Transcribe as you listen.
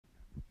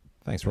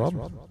Thanks,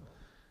 Rob.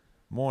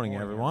 Morning,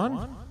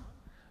 everyone.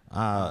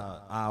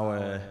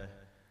 Our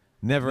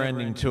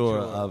never-ending tour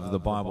of the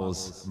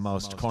Bible's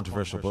most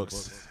controversial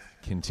books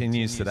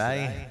continues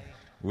today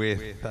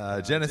with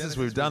Genesis.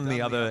 We've done the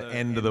other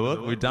end of the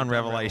book. We've done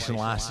Revelation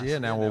last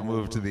year. Now we'll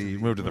move to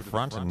the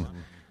front and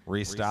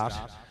restart.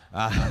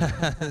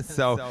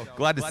 So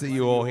glad to see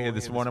you all here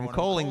this morning. I'm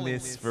calling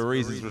this, for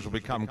reasons which will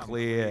become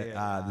clear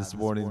this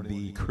morning,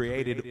 the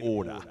created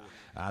order.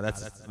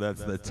 That's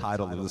the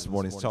title of this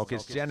morning's talk.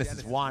 It's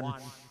Genesis 1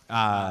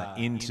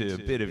 into a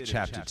bit of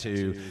chapter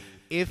 2.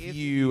 If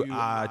you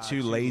are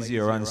too lazy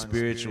or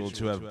unspiritual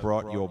to have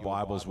brought your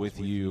Bibles with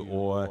you,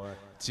 or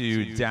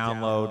to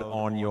download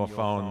on your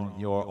phone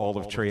your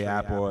Olive Tree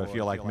app, or if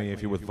you're like me,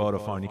 if you're with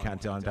Vodafone, you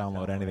can't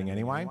download anything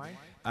anyway,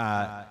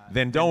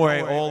 then don't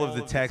worry, all of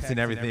the text and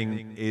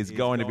everything is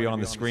going to be on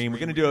the screen. We're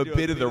going to do a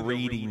bit of the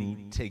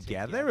reading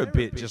together,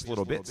 just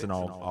little bits, and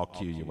I'll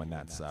cue you when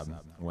that's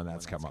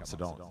come up. So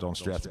don't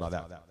stress about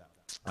that.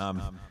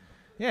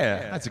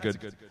 Yeah, that's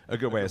a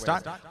good way to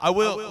start. I'm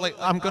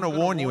going to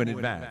warn you in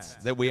advance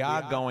that we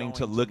are going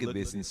to look at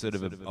this in sort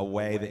of a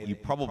way that you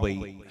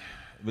probably,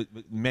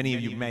 many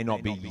of you may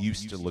not be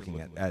used to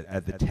looking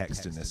at the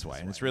text in this way.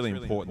 And it's really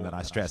important that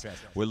I stress,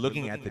 we're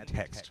looking at the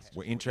text.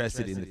 We're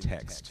interested in the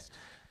text.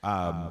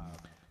 I'm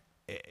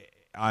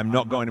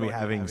not going to be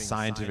having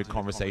scientific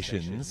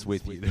conversations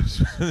with you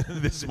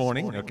this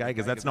morning, okay,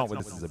 because that's not what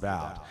this is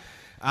about.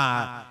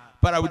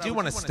 But I do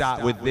want to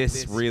start with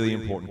this really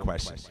important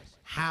question.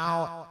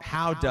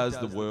 How does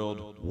the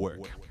world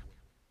work?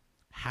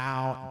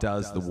 How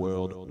does the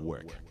world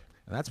work?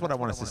 And that's what I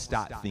want us to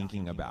start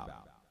thinking about.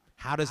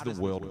 How does the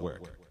world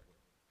work?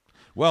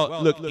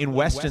 Well, look, in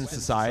Western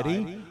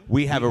society,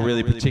 we have a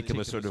really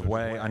particular sort of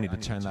way. I need to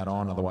turn that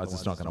on, otherwise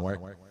it's not going to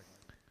work.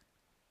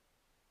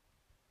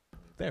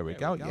 There we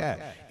go,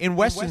 yeah. In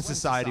Western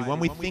society, when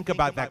we think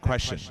about that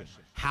question,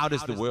 how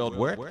does the world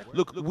work?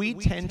 Look, we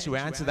tend to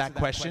answer that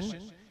question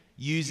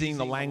using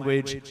the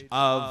language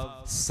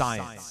of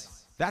science.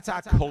 That's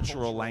our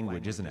cultural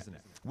language, isn't it?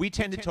 We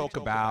tend to talk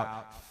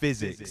about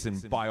physics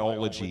and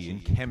biology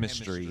and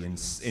chemistry and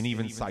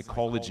even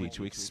psychology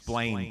to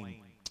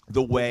explain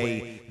the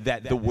way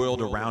that the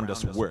world around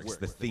us works,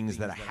 the things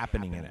that are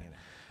happening in it.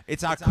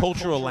 It's our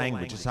cultural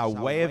language. It's our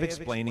way of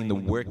explaining the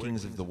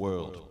workings of the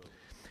world.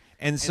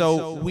 And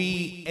so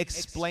we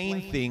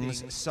explain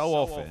things so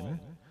often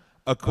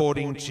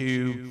according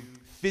to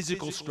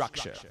physical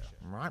structure,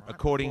 right?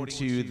 According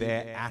to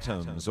their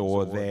atoms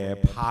or their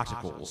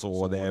particles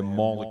or their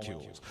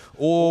molecules.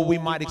 Or we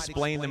might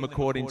explain them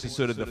according to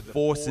sort of the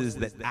forces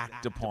that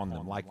act upon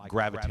them, like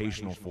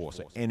gravitational force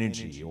or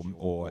energy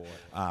or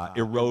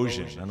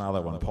erosion,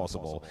 another one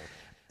possible.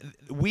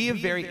 We are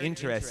very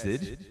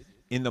interested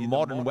in the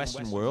modern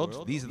Western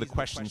world. These are the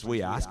questions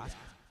we ask.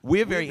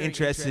 We're very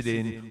interested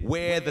in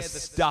where the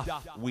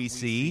stuff we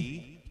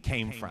see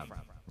came from,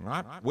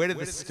 right? Where did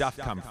the stuff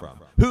come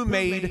from? Who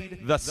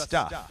made the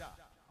stuff?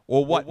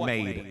 Or what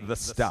made the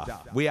stuff?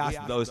 We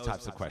ask those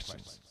types of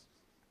questions.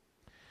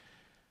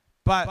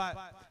 But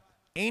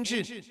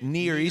ancient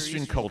Near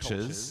Eastern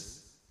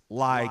cultures,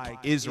 like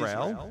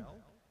Israel,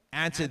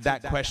 answered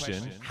that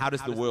question, how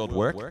does the world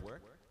work?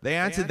 They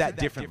answered that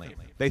differently.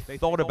 They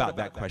thought about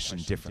that question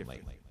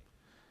differently.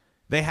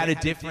 They had a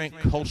different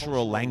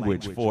cultural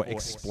language for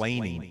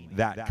explaining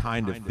that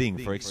kind of thing,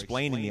 for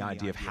explaining the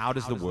idea of how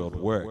does the world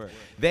work.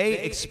 They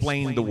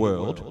explained the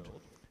world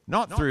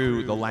not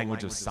through the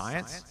language of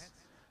science,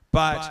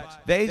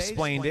 but they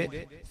explained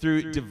it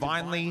through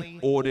divinely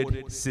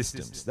ordered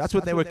systems. That's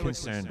what they were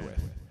concerned with.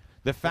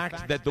 The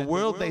fact that the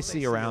world they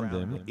see around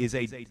them is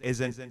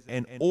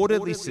an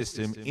orderly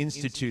system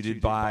instituted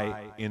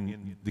by,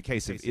 in the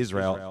case of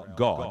Israel,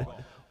 God,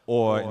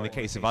 or in the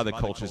case of other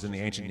cultures in the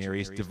ancient Near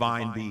East,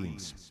 divine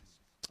beings.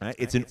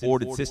 It's an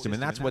ordered system,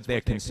 and that's what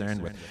they're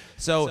concerned with.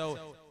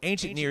 So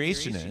ancient Near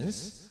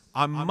Easterners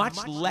are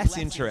much less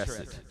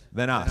interested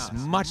than us,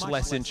 much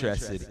less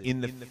interested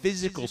in the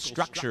physical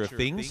structure of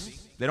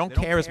things. They don't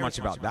care as much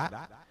about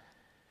that.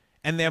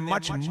 And they're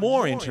much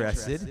more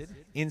interested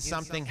in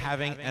something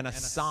having an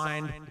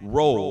assigned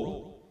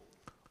role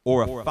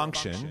or a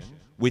function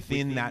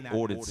within that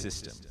ordered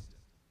system.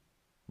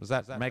 Does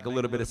that make a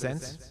little bit of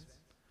sense?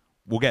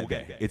 We'll get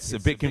there. It's a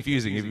bit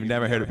confusing if you've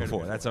never heard it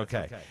before. That's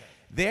okay.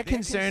 They're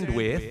concerned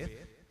with,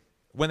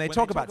 when they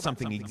talk about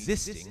something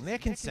existing, they're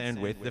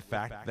concerned with the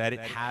fact that it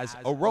has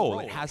a role,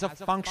 it has a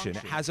function,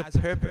 it has a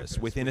purpose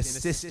within a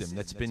system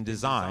that's been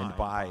designed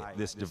by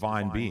this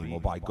divine being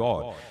or by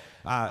God.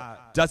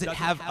 Does it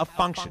have a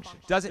function?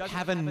 Does it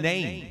have a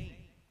name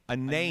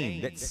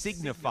that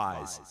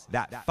signifies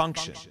that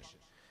function?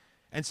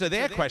 And so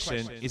their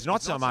question is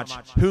not so much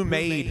who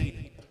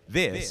made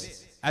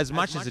this, as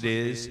much as it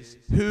is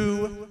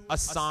who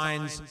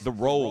assigns the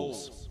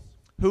roles,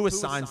 who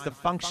assigns the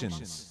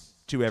functions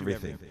to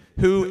everything,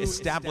 who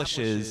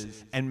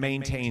establishes and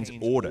maintains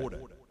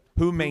order,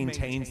 who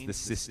maintains the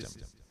system.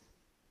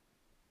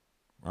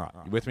 All right,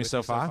 you with me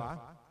so far?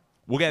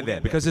 We'll get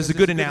there, because there's a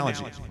good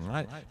analogy.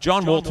 Right?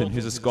 John Walton,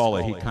 who's a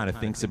scholar, he kind of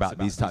thinks about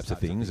these types of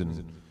things,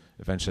 and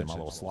Eventually my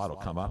little slide will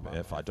come up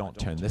if I don't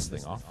turn this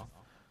thing off.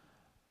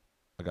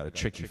 I got a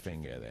tricky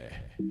finger there.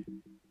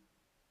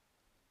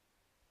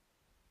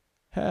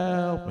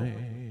 Help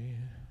me.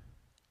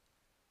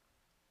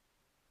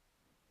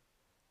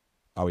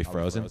 Are we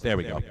frozen? There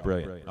we go.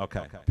 Brilliant.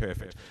 Okay,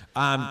 perfect.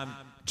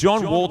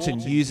 John Walton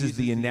uses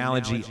the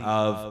analogy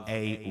of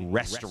a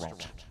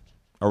restaurant.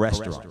 A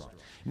restaurant.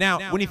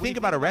 Now, when you think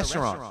about a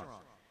restaurant,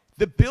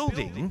 the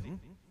building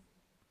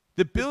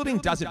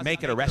doesn't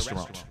make it a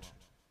restaurant.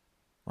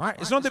 Right?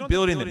 It's not the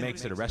building that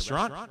makes it a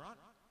restaurant.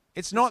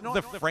 It's not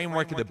the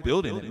framework of the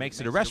building that makes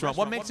it a restaurant.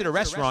 What makes it a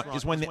restaurant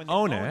is when the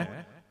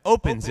owner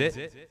opens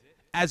it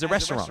as a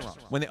restaurant.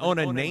 When the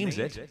owner names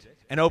it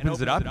and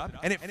opens it up,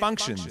 and it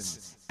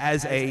functions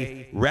as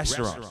a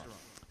restaurant.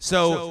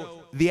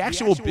 So the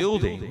actual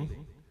building,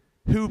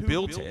 who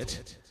built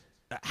it,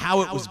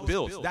 how it was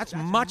built, that's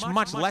much,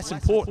 much less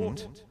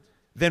important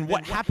than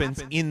what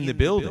happens in the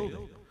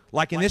building.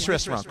 Like in this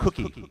restaurant,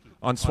 Cookie,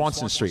 on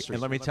Swanson Street.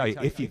 And let me tell you,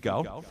 if you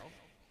go,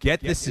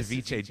 get the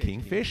ceviche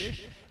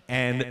kingfish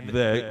and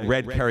the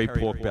red curry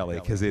pork belly,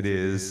 because it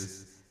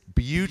is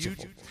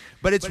beautiful.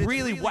 But it's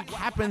really what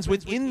happens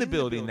within the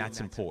building that's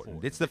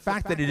important. It's the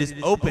fact that it is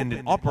opened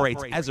and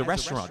operates as a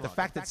restaurant. The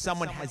fact that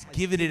someone has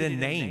given it a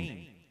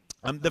name.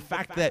 The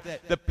fact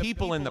that the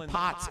people and the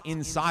parts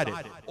inside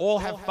it all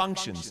have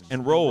functions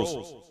and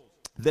roles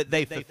that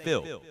they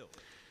fulfill.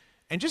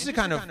 And just to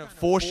kind of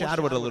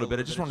foreshadow it a little bit,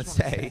 I just want to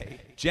say,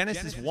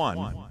 Genesis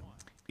 1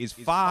 is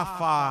far,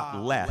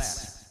 far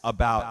less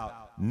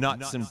about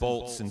nuts and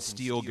bolts and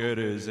steel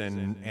girders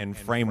and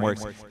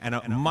frameworks, and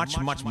much,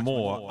 much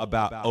more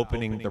about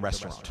opening the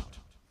restaurant.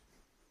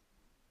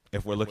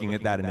 If we're looking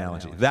at that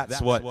analogy, that's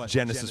what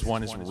Genesis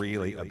 1 is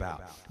really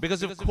about.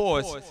 Because of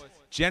course,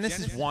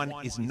 Genesis 1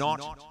 is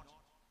not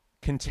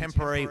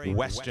contemporary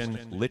Western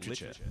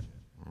literature,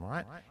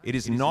 right? It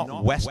is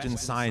not Western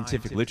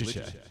scientific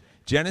literature.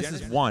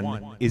 Genesis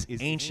 1 is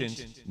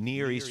ancient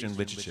Near Eastern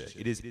literature.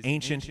 It is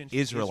ancient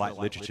Israelite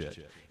literature.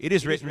 It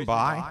is written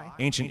by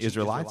ancient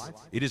Israelites.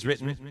 It is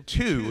written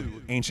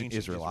to ancient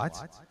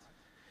Israelites.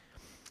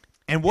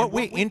 And what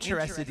we're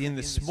interested in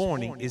this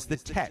morning is the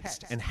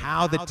text and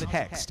how the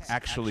text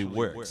actually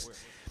works.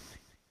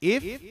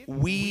 If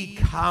we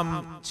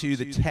come to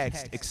the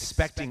text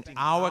expecting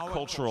our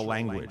cultural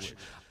language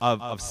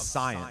of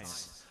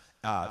science,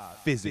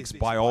 physics,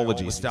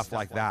 biology, stuff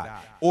like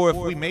that, or if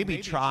we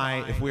maybe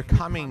try, if we're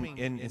coming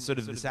in sort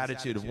of this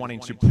attitude of wanting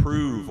to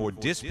prove or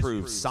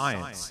disprove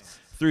science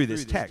through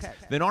this text,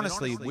 then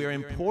honestly, we're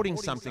importing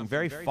something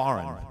very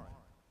foreign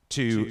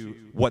to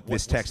what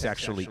this text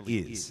actually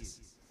is.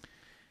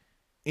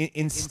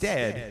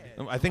 Instead,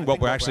 I think what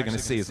we're actually going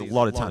to see is a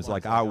lot of times,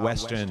 like our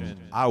Western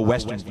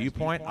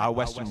viewpoint, our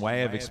Western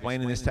way of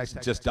explaining this text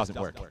just doesn't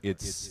work.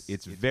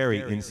 It's very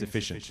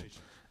insufficient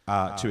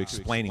to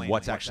explaining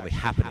what's actually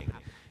happening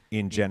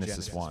in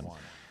Genesis 1.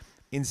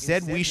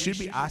 Instead, we should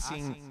be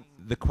asking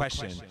the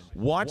question,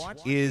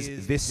 what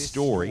is this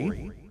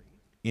story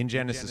in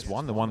Genesis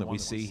 1, the one that we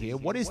see here,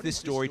 what is this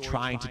story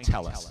trying to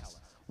tell us?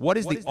 What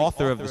is the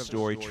author of the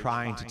story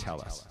trying to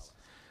tell us?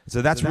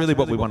 So that's really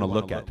what we want to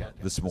look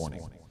at this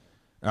morning.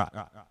 All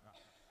right.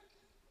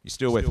 You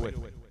still with me?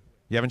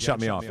 You haven't shut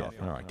me off yet.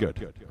 All right,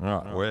 good.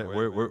 All right,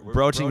 we're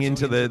broaching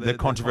into the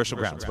controversial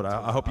grounds, but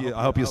I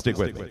hope you'll stick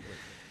with me.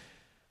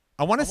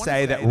 I want to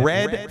say that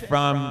read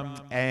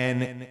from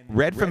an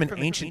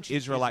ancient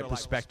Israelite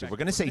perspective, we're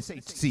going to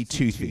see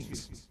two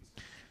things.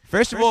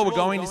 First of all, we're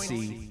going to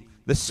see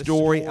the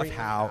story of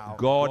how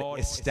God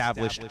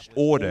established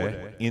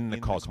order in the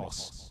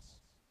cosmos.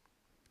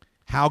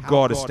 How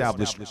God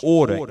established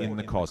order in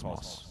the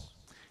cosmos.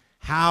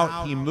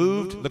 How he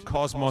moved the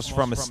cosmos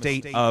from a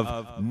state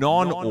of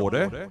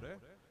non-order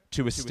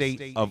to a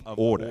state of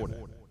order.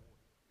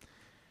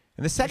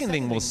 And the second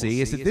thing we'll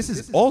see is that this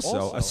is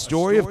also a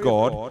story of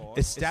God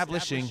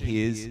establishing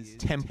his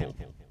temple.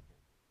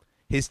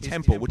 His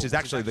temple, which is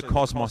actually the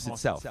cosmos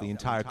itself. The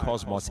entire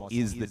cosmos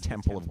is the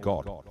temple of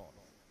God.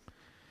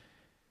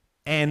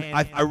 And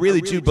I really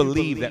do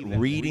believe that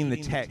reading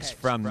the text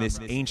from this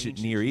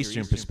ancient Near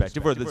Eastern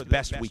perspective, or the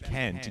best we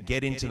can, to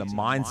get into the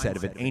mindset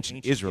of an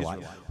ancient Israelite,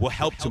 will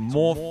help to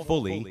more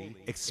fully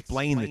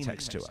explain the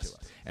text to us,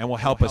 and will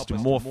help us to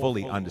more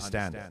fully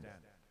understand it.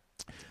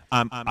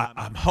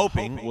 I'm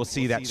hoping we'll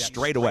see that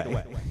straight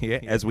away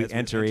as we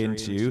enter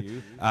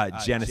into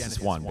Genesis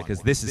 1,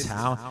 because this is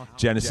how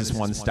Genesis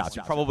 1 starts.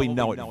 You probably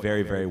know it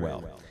very, very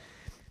well.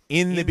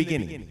 In the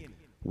beginning,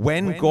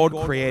 when God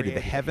created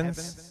the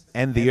heavens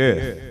and the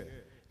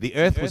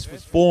earth was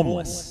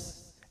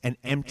formless and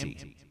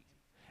empty,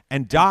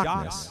 and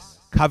darkness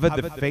covered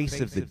the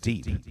face of the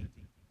deep,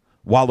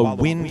 while a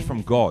wind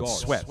from God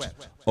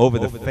swept over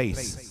the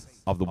face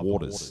of the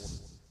waters.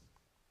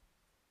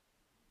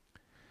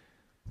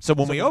 So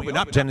when we open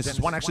up Genesis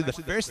 1, actually the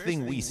first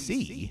thing we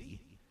see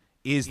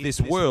is this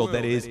world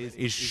that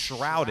is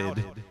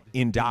shrouded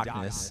in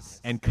darkness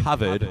and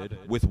covered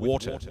with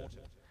water.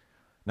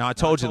 Now, I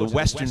told you the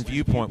Western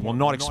viewpoint will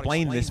not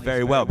explain this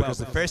very well, because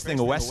the first thing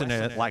a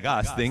Westerner like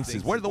us thinks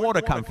is, where did the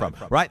water come from?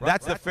 Right?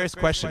 That's the first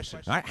question.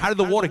 Right? How did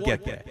the water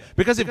get there?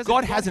 Because if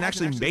God hasn't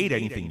actually made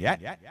anything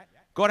yet,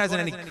 God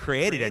hasn't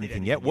created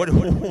anything yet,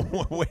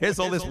 where's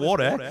all this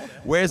water?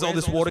 Where's all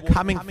this water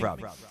coming from?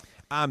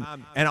 And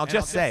I'll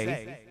just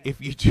say,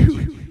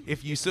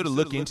 if you sort of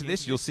look into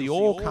this, you'll see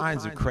all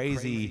kinds of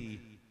crazy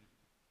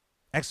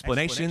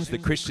explanations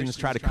that Christians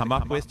try to come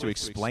up with to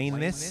explain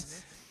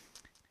this.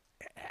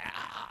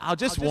 I'll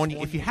just warn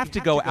you, if you have to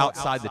go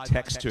outside the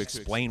text to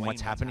explain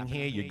what's happening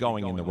here, you're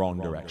going in the wrong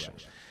direction.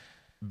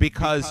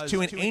 Because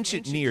to an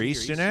ancient Near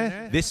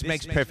Easterner, this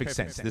makes perfect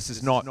sense.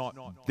 This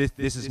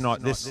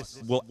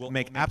will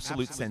make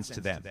absolute sense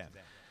to them.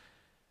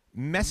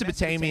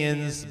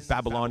 Mesopotamians,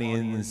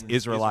 Babylonians,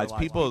 Israelites,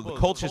 people, the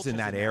cultures in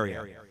that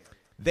area,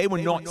 they were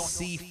not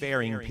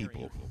seafaring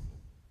people.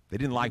 They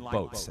didn't like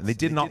boats, and they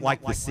did not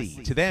like the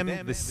sea. To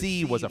them, the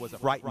sea was a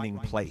frightening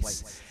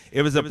place.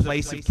 It was a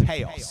place of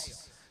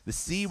chaos. The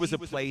sea was a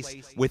place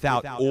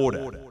without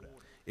order.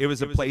 It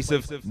was a place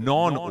of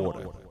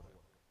non-order.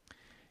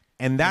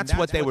 And that's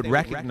what they would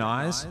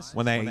recognize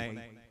when they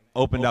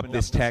opened up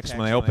this text,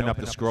 when they opened up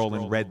the scroll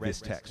and read this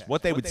text.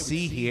 What they would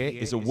see here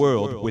is a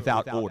world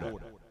without order.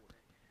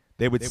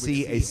 They would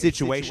see a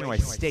situation or a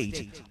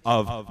state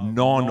of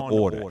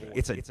non-order.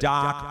 It's a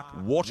dark,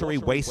 watery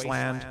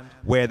wasteland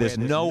where there's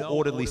no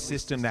orderly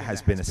system that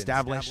has been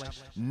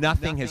established.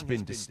 Nothing has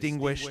been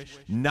distinguished.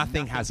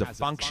 Nothing has a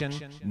function.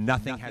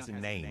 Nothing has a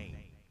name.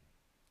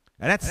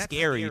 And that's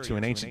scary to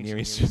an ancient Near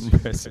Eastern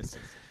person.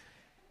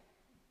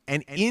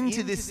 And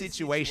into this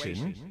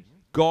situation,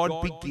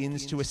 God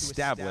begins to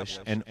establish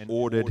an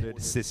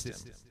ordered system.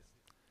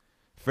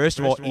 First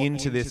of all,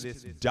 into this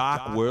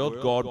dark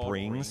world, God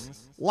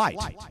brings light.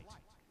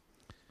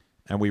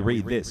 And we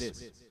read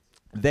this.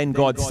 Then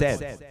God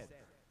said,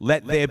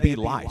 "Let there be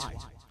light."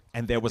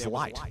 And there was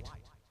light.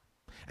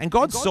 And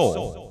God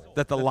saw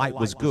that the light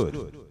was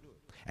good.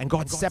 And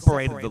God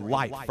separated the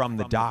light from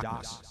the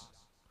darkness.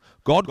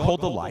 God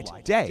called the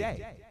light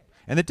day,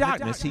 and the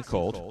darkness he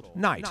called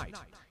night.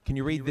 Can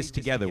you read this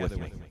together with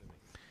me?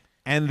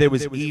 And there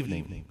was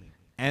evening,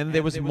 and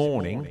there was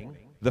morning,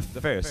 the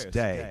first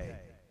day.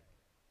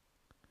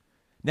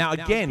 Now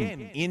again,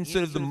 in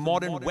sort of the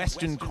modern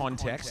Western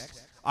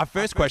context, our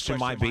first question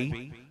might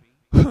be,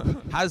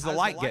 how does the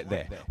light get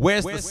there?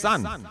 Where's the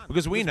sun?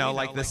 Because we know,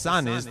 like, the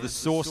sun is the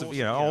source of,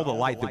 all the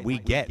light that we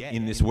get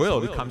in this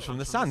world. It comes from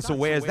the sun. So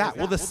where's that?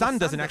 Well, the sun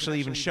doesn't actually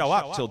even show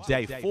up till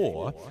day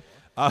 4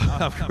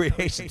 of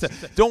creation. So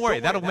don't worry,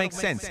 that'll make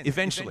sense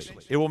eventually.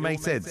 It will make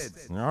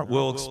sense. All right,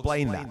 we'll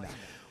explain that.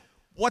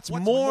 What's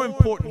more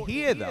important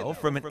here, though,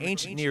 from an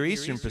ancient Near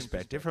Eastern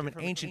perspective, from an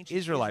ancient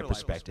Israelite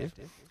perspective,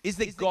 is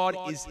that God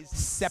is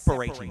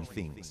separating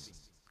things.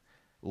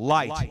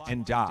 Light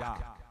and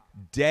dark,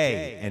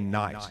 day and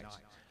night.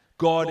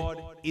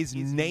 God is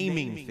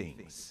naming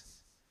things,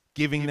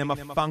 giving them a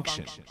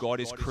function. God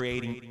is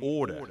creating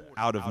order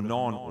out of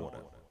non-order.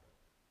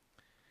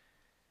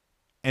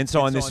 And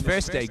so on this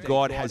first day,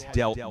 God has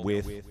dealt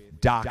with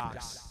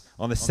darkness.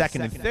 On the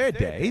second and third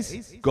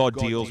days, God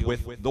deals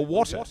with the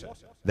water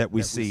that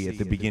we see at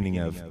the beginning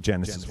of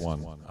Genesis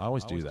 1. I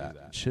always do that.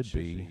 It should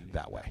be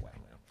that way.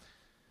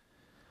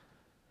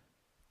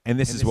 And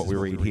this is what we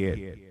read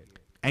here.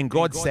 And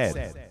God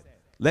said,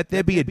 "Let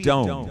there be a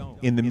dome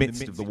in the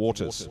midst of the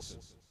waters,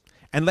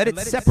 and let it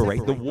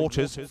separate the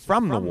waters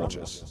from the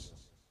waters."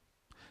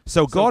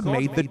 So God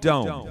made the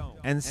dome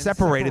and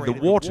separated the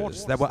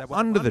waters that were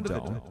under the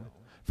dome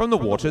from the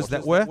waters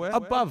that were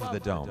above the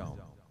dome.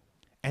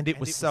 And it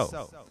was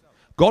so.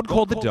 God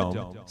called the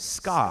dome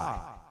sky.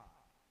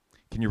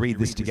 Can you read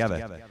this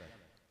together?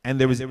 And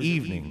there was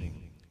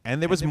evening, and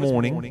there was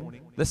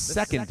morning, the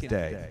second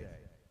day.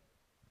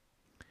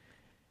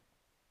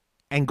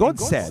 And God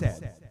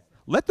said,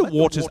 "Let the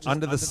waters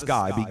under the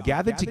sky be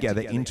gathered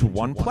together into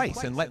one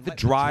place, and let the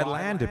dry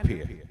land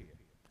appear."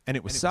 And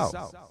it was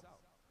so.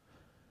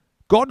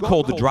 God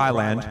called the dry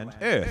land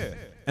earth,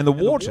 and the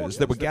waters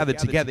that were gathered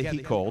together he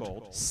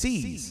called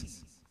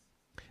seas.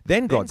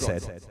 Then God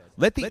said,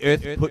 "Let the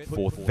earth put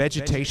forth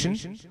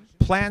vegetation,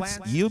 plants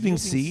yielding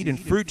seed, and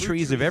fruit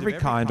trees of every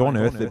kind on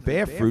earth that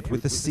bear fruit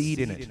with the seed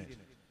in it."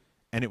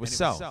 And it was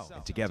so.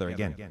 And together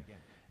again.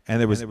 And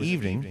there was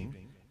evening,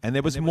 and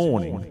there was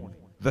morning,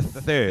 the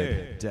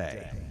third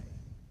day.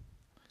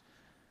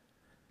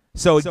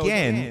 So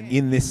again,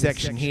 in this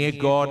section here,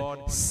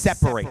 God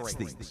separates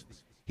things.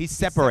 He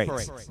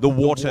separates the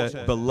water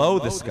below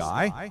the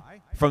sky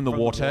from the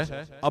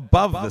water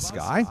above the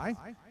sky.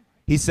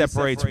 He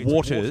separates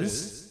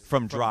waters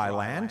from dry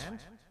land,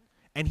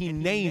 and he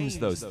names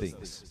those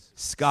things: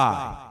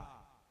 sky,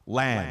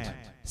 land,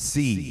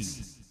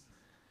 seas.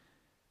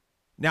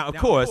 Now, of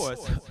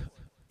course,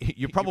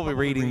 you're probably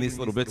reading these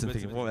little bits and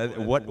thinking, well,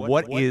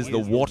 what is the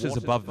waters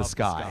above the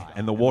sky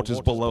and the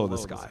waters below the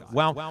sky?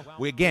 Well,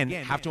 we again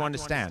have to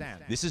understand,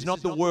 this is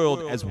not the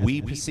world as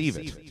we perceive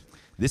it.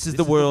 This is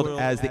the world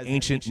as the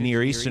ancient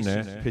Near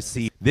Easterner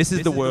perceived. This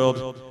is the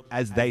world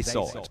as they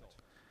saw it.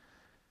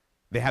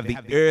 They have the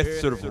earth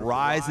sort of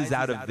rises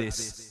out of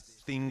this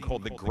thing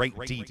called the Great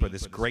Deep, or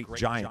this great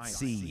giant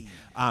sea.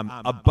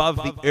 Above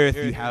the earth,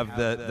 you have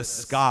the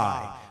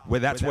sky,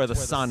 that's where the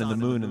sun and the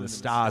moon and the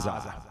stars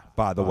are,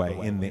 by the way,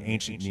 in the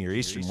ancient Near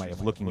Eastern way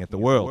of looking at the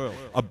world.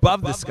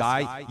 Above the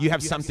sky, you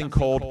have something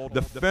called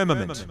the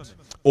firmament,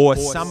 or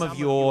some of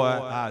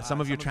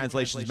your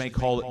translations may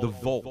call it the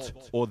vault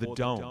or the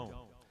dome.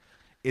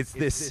 It's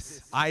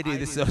this idea,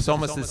 it's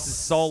almost this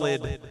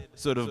solid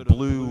sort of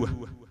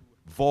blue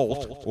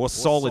vault or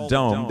solid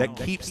dome that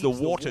keeps the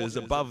waters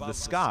above the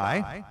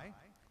sky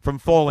from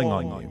falling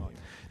on you.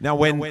 Now,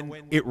 when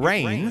it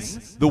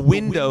rains, the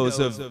windows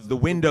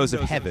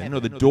of heaven, or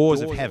the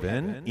doors of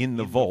heaven in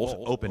the vault,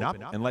 open up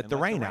and let the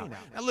rain out.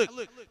 Now, look,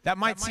 that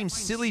might seem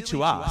silly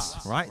to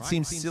us, right? It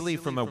seems silly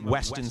from a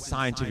Western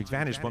scientific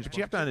vantage point, but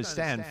you have to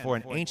understand, for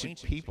an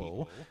ancient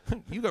people,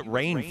 you got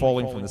rain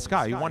falling from the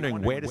sky. You're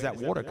wondering, where does that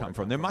water come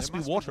from? There must be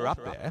water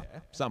up there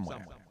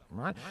somewhere,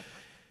 right?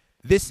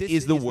 This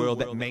is the world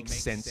that makes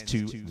sense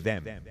to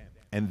them,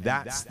 and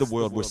that's the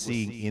world we're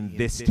seeing in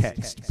this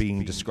text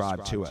being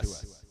described to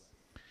us.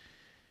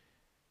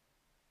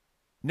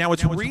 Now,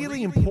 what's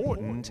really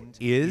important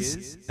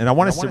is, and I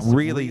want us to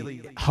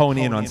really hone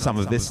in on some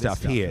of this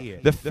stuff here,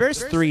 the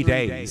first 3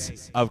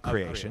 days of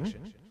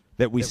creation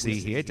that we see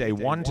here, day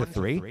 1 to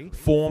 3,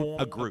 form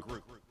a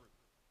group.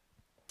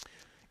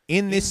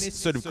 In this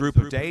sort of group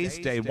of days,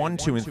 day 1,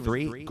 2, and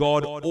 3,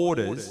 God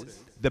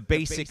orders the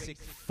basic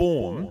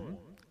form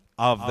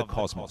of the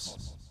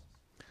cosmos.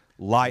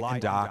 Light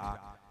and dark,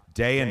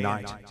 day and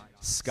night,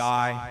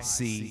 sky,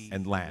 sea,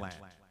 and land.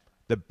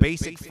 The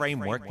basic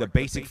framework, the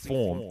basic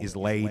form is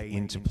laid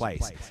into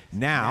place.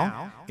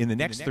 Now, in the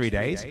next 3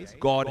 days,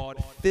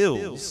 God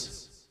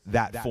fills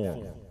that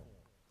form.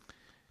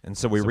 And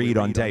so we read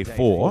on day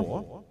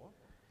 4,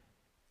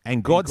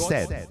 and God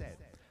said,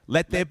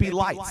 "Let there be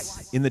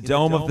lights in the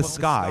dome of the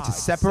sky to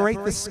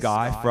separate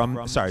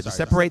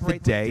the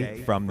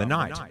day from the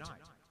night.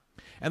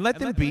 And let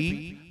them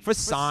be for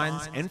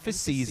signs and for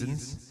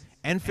seasons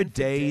and for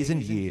days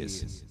and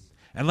years.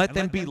 And let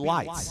them be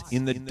lights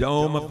in the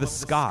dome of the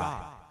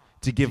sky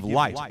to give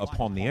light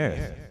upon the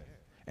earth."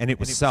 And it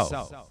was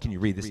so. Can you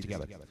read this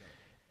together?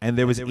 "And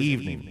there was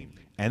evening,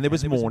 and there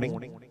was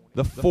morning,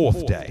 the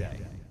 4th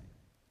day."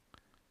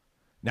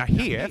 Now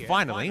here,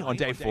 finally, on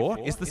day 4,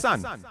 is the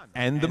sun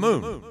and the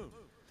moon.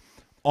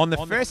 On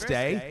the first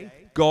day,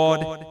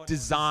 God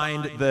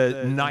designed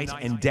the night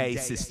and day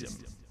system.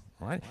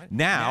 Right?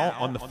 Now,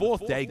 on the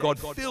 4th day, God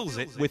fills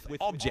it with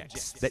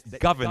objects that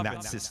govern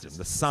that system,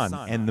 the sun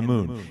and the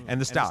moon and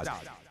the stars.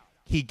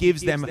 He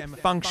gives them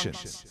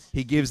functions.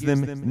 He gives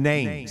them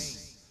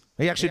names.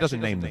 He actually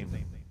doesn't name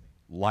them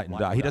light and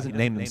dark. He doesn't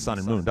name them sun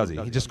and moon, does he?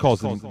 He just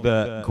calls them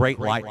the great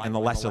light and the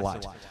lesser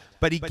light.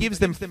 But he gives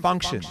them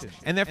functions.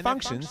 And their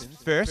functions,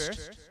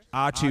 first,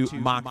 are to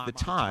mark the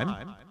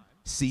time,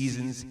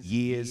 seasons,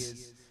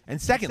 years,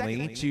 and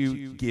secondly,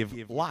 to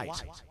give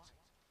light.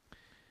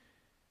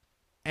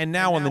 And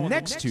now on the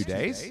next 2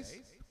 days,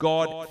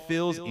 God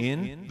fills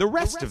in the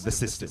rest of the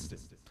system.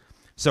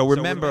 So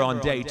remember,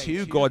 on day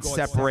 2, God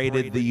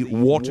separated the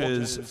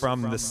waters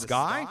from the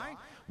sky.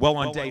 Well,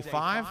 on day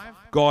 5,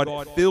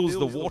 God fills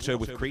the water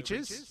with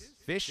creatures,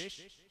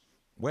 fish,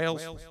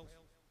 whales,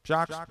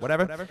 sharks,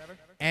 whatever.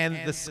 And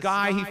the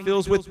sky he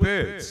fills with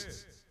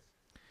birds.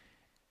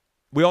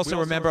 We also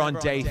remember on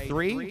day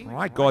 3,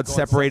 right, God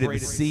separated the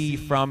sea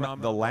from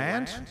the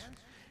land.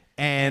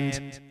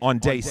 And on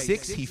day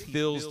 6, he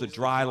fills the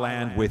dry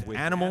land with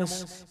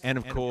animals and,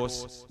 of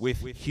course,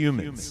 with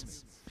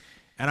humans.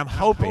 And I'm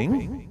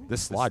hoping,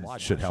 this slide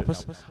should help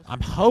us, I'm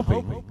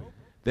hoping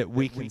that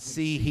we can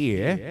see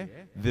here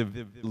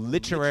the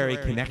literary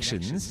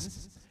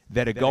connections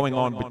that are going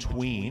on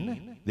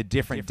between the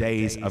different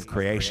days of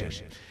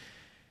creation.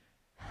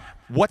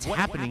 What's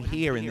happening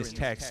here in this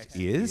text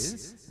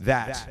is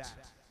that,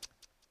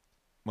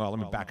 well, let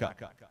me back up.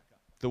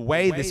 The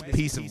way this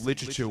piece of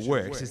literature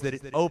works is that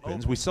it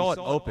opens, we saw it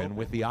open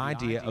with the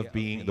idea of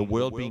the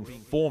world being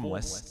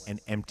formless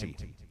and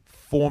empty.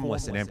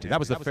 Formless and empty. That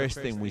was the first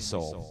thing we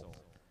saw.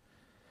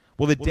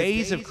 Well, the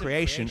days of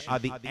creation are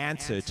the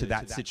answer to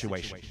that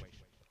situation,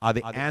 are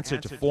the answer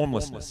to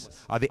formlessness,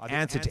 are the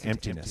answer to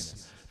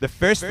emptiness. The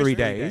first 3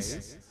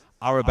 days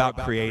are about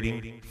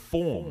creating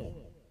form.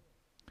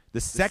 The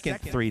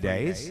second 3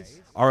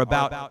 days are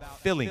about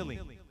filling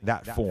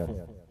that form.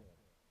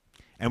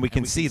 And we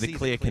can see the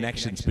clear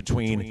connections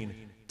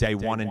between day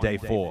 1 and day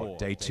 4,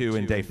 day 2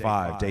 and day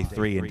 5, day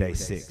 3 and day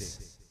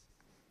 6.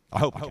 I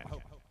hope we can.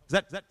 Is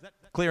that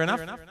clear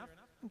enough?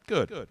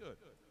 Good.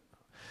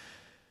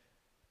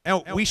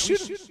 Now, we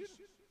shouldn't,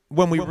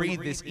 when we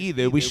read this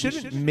either, we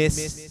shouldn't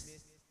miss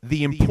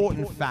the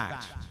important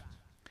fact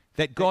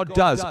that God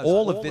does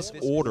all of this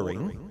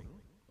ordering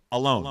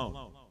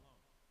alone.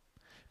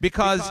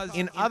 Because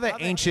in other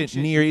ancient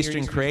Near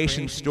Eastern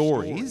creation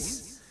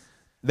stories,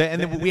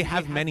 and we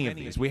have many of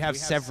these. We have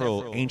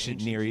several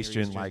ancient Near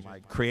Eastern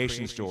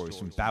creation stories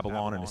from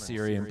Babylon and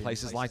Assyria and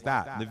places like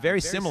that. They're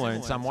very similar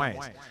in some ways.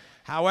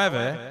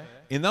 However,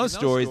 in those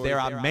stories, there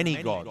are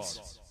many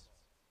gods.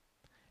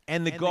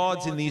 And the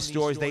gods in these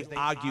stories, they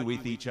argue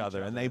with each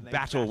other, and they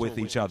battle with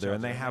each other,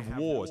 and they have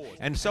wars.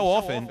 And so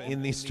often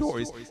in these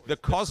stories, the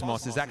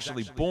cosmos is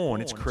actually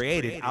born, it's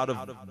created out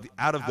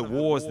of the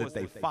wars that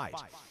they fight.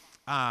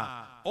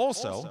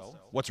 Also,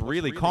 what's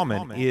really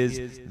common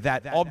is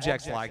that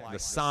objects like the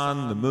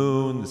sun, the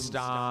moon, the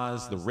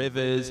stars, the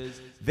rivers,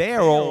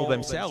 they're all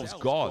themselves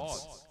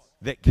gods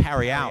that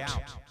carry out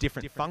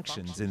different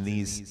functions in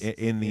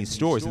these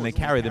stories, and they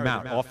carry them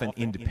out often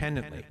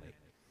independently.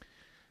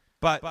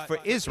 But for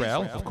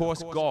Israel, of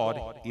course,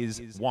 God is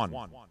one.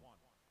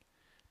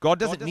 God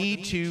doesn't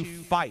need to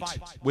fight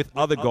with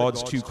other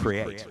gods to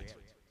create.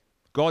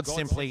 God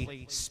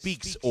simply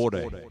speaks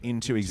order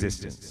into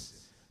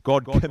existence.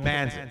 God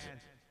commands it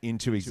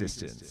into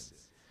existence.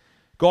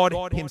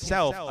 God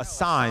himself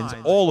assigns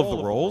all of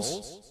the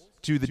roles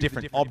to the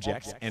different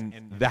objects, and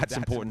that's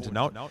important to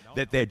note,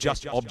 that they're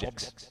just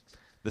objects.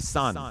 The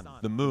sun,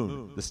 the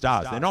moon, the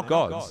stars, they're not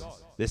gods.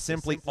 They're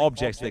simply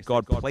objects that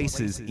God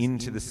places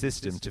into the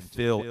system to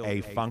fill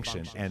a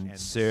function and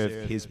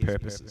serve his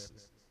purposes.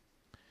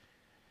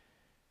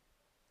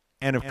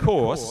 And of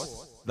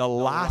course, the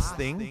last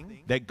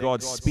thing that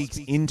God speaks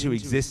into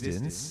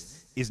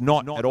existence is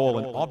not at all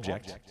an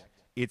object,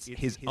 it's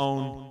his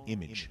own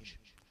image.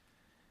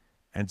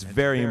 And it's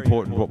very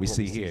important what we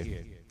see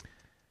here.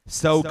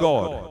 So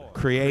God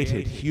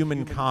created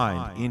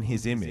humankind in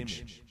his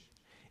image.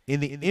 In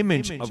the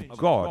image of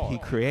God, he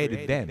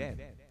created them.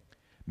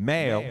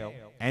 Male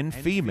and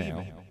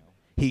female,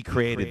 he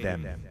created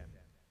them.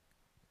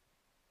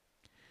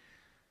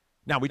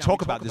 Now, we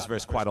talk about this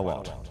verse quite a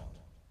lot.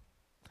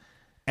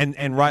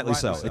 And rightly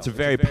so. It's a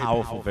very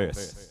powerful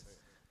verse.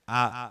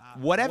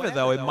 Whatever,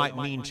 though, it might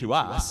mean to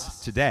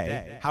us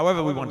today,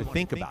 however we want to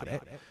think about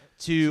it,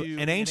 to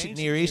an ancient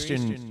Near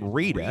Eastern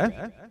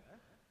reader,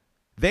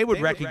 they would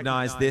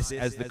recognize this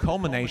as the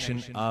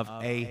culmination of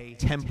a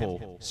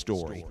temple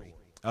story,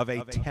 of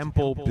a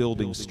temple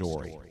building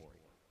story.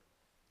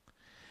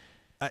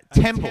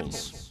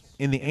 Temples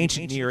in the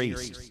ancient Near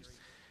East,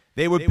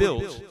 they were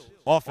built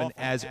often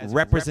as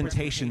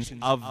representations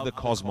of the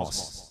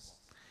cosmos.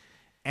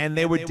 And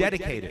they were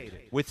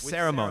dedicated with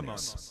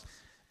ceremonies.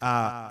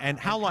 And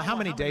how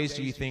many days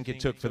do you think it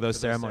took for those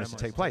ceremonies to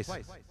take place?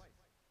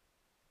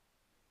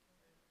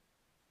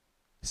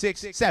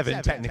 6,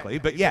 7, technically,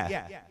 but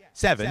yeah.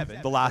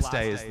 7, the last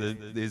day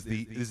is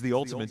the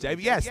ultimate day.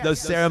 But yes, those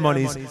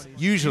ceremonies,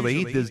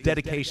 usually, those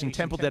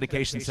temple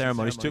dedication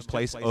ceremonies took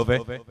place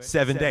over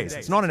 7 days.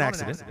 It's not an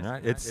accident,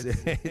 right?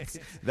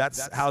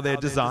 That's how they're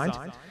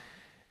designed.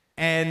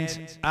 And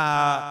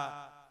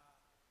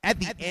at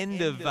the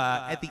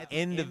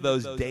end of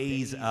those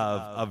days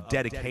of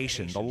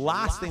dedication, the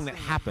last thing that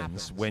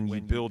happens when you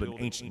build an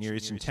ancient Near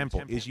Eastern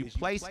temple is you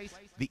place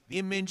the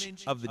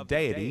image of the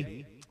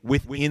deity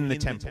within the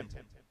temple,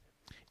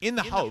 in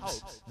the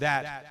hopes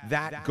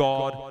that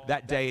God,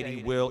 that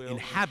deity, will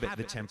inhabit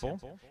the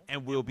temple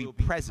and will be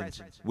present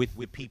with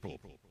the people.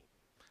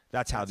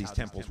 That's how these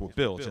temples were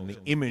built, and the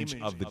image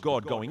of the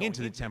God going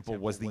into the temple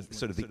was the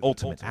sort of the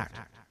ultimate act.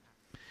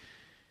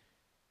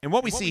 And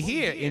what we see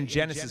here in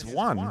Genesis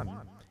 1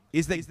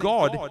 is that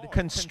God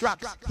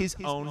constructs his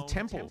own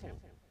temple,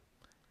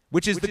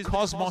 which is the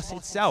cosmos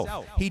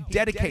itself. He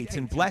dedicates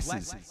and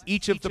blesses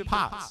each of the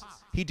parts.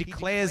 He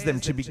declares them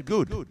to be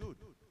good.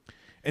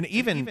 And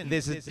even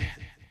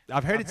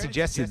I've heard it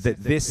suggested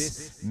that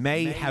this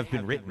may have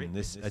been written,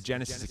 this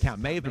Genesis account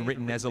may have been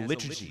written as a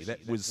liturgy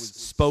that was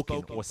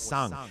spoken or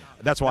sung.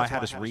 That's why I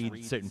had us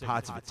read certain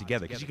parts of it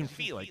together, because you can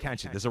feel it,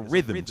 can't you? There's a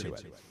rhythm to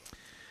it.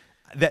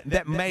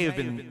 That may have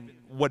been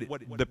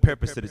the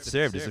purpose that it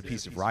served as a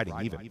piece of writing,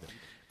 even.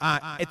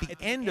 At the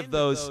end of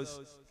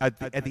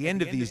at the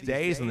end of these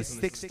days, on the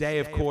 6th day,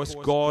 of course,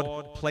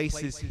 God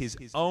places his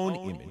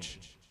own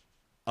image,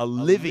 a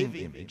living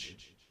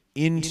image,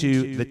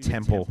 into the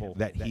temple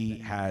that he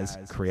has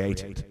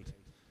created.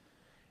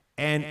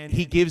 And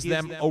he gives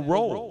them a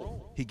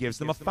role. He gives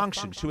them a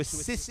function to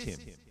assist him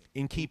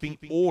in keeping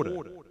order.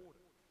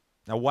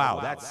 Now,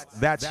 wow,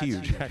 that's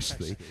huge,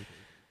 actually.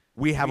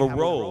 We have a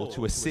role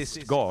to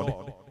assist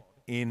God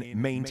in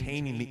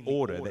maintaining the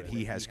order that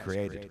he has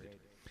created.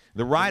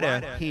 The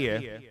writer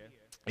here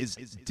is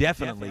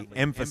definitely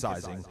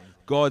emphasizing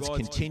God's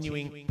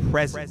continuing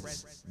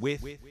presence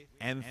with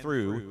and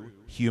through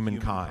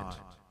humankind.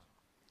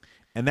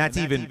 And that's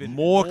even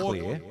more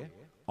clear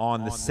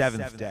on the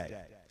 7th day.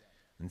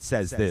 And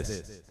says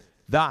this: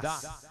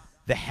 "Thus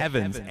the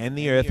heavens and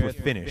the earth were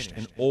finished,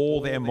 and all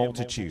their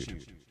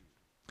multitude.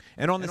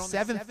 And on the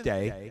 7th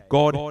day,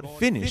 God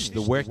finished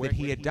the work that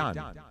he had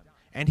done,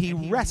 and he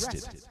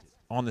rested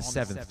on the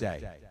 7th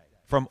day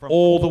from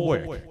all the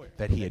work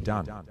that he had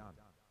done."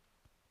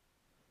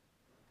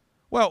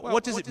 Well,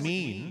 what does it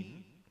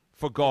mean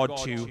for God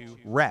to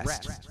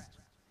rest?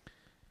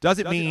 Does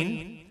it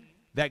mean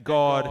that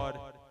God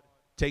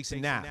takes a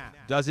nap?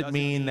 Does it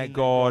mean that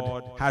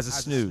God has a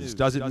snooze?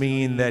 Does it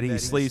mean that he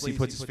sleeps, he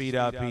puts his feet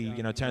up, he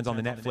turns on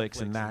the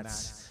Netflix, and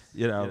that's,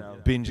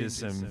 binges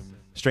some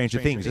Stranger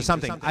Things or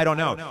something? I don't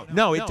know.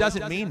 No, it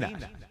doesn't mean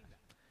that.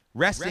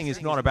 Resting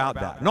is not about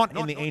that. Not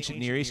in the ancient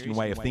Near Eastern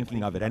way of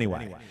thinking of it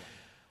anyway.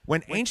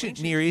 When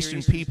ancient Near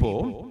Eastern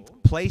people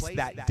placed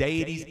that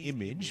deity's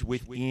image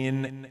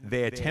within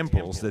their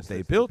temples that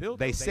they built,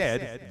 they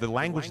said, the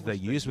language they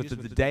used was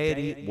that the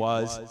deity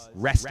was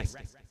resting.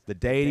 The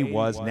deity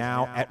was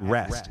now at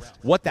rest.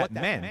 What that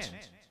meant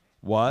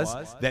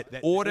was that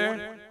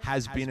order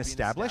has been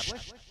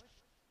established,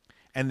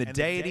 and the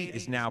deity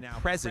is now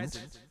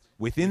present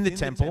within the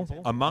temple,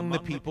 among the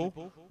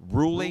people,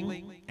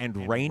 ruling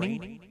and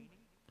reigning,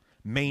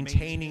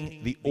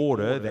 maintaining the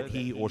order that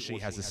he or she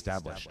has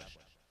established.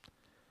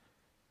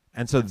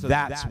 And so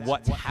that's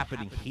what's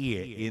happening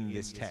here in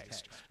this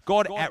text.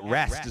 God at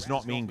rest does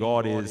not mean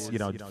God is,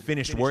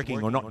 finished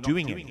working or not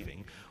doing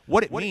anything.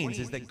 What it means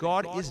is that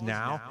God is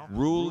now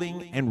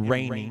ruling and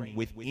reigning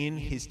within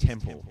his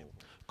temple.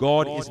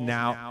 God is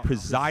now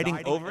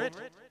presiding over it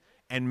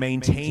and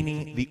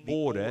maintaining the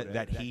order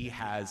that he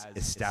has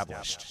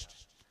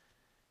established.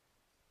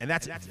 And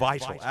that's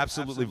vital,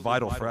 absolutely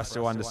vital for us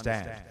to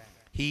understand.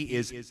 He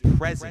is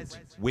present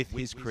with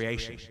his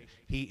creation.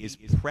 He is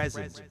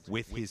present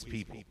with his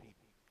people.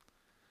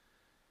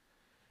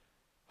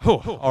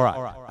 All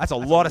right, that's a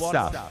lot of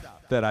stuff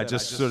that I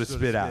just sort of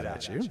spit out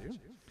at you.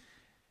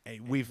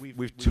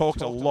 We've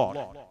talked a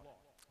lot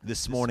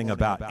this morning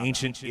about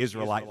ancient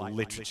Israelite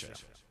literature.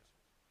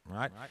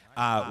 Right?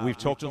 We've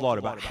talked a lot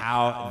about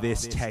how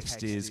this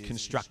text is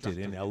constructed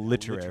in a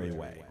literary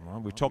way.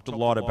 Right? We've talked a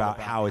lot about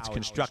how it's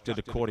constructed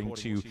according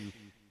to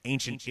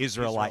ancient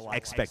Israelite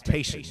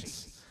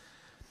expectations.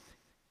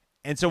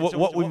 And so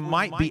what we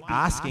might be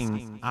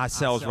asking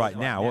ourselves right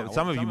now, what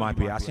some of you might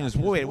be asking is,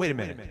 wait a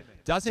minute.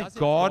 Doesn't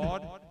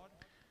God...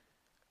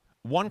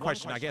 One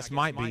question, I guess,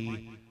 might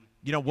be,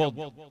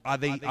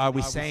 are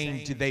we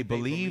saying, did they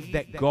believe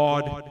that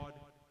God...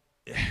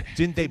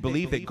 Didn't they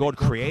believe that God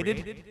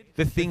created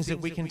the things that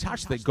we can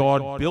touch, that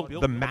God built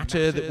the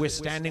matter that we're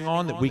standing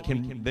on,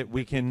 that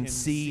we can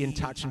see and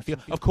touch and feel?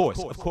 Of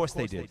course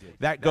they did.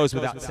 That goes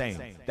without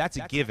saying. That's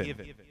a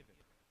given,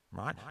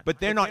 right? But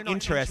they're not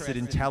interested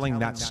in telling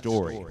that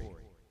story.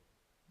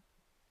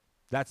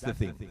 That's the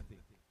thing.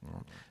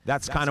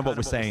 That's kind of what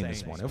we're saying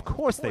this morning. Of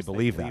course they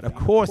believe that. Of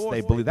course they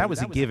believe that was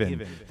a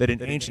given, that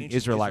an ancient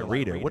Israelite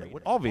reader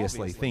would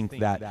obviously think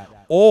that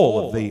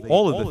all of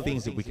the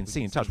things that we can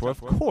see and touch were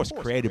of course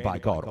created by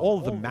God. All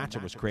of the matter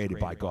was created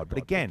by God. But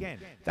again,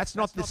 that's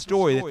not the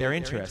story that they're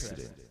interested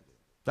in.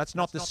 That's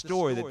not the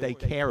story that they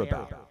care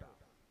about.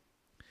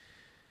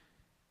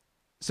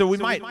 So we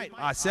might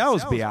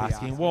ourselves be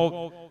asking,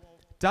 well,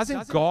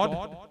 doesn't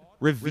God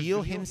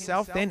reveal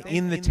himself then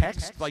in the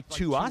text, like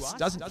to us?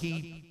 Doesn't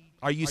he...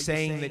 Are you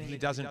saying that he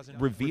doesn't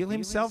reveal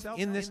himself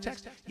in this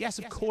text? Yes,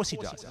 of course he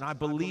does, and I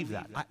believe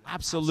that. I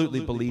absolutely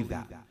believe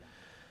that.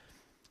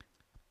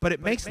 But it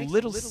makes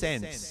little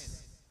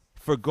sense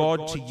for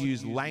God to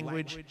use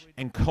language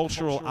and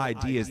cultural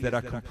ideas that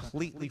are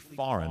completely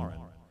foreign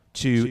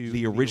to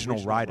the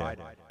original writer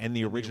and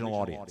the original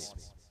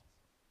audience.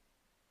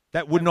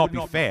 That would not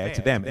be fair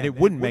to them, and it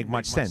wouldn't make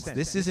much sense.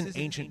 This is an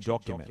ancient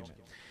document.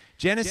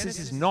 Genesis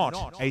is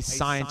not a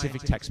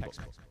scientific textbook.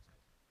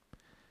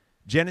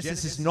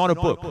 Genesis is not a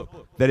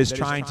book that is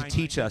trying to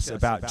teach us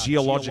about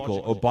geological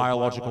or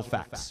biological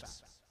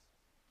facts.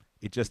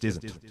 It just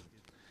isn't.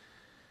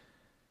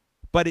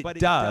 But it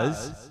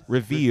does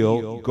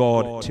reveal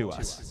God to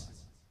us.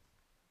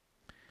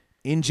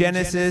 In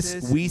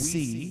Genesis, we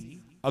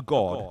see a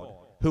God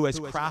who has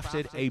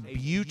crafted a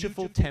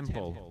beautiful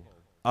temple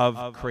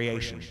of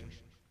creation,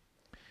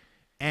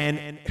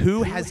 and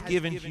who has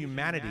given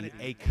humanity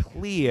a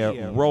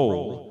clear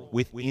role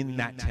within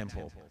that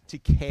temple to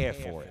care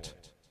for it.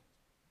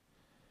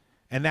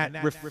 And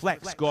that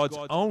reflects God's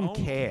own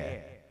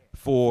care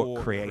for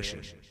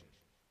creation.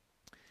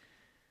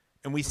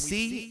 And we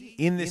see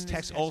in this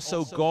text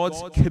also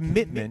God's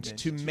commitment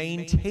to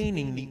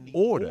maintaining the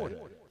order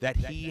that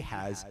he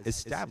has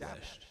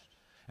established.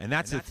 And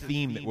that's a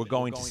theme that we're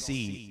going to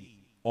see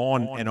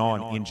on and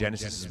on in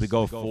Genesis as we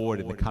go forward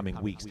in the coming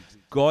weeks.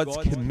 God's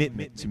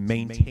commitment to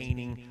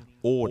maintaining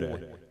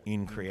order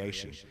in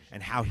creation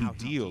and how he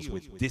deals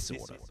with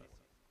disorder.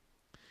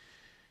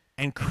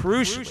 And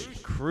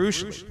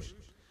crucially,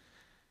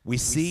 we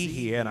see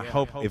here, and I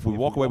hope if we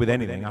walk away with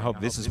anything, I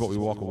hope this is what we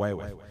walk away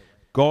with.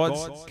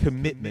 God's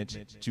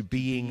commitment to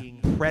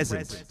being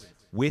present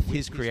with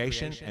his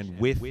creation and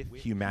with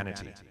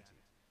humanity.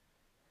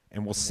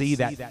 And we'll see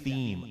that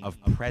theme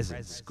of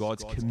presence,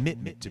 God's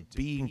commitment to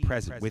being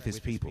present with his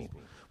people.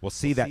 We'll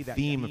see that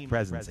theme of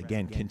presence,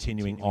 again,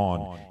 continuing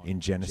on in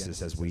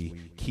Genesis as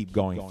we keep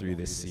going through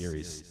this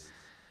series.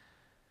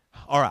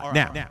 All right,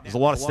 now, there's a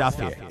lot of stuff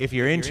here. If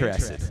you're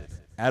interested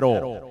at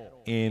all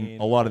in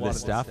a lot of this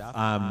stuff,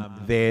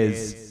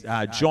 there's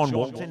John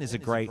Walton is a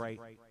great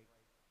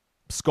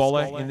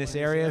scholar in this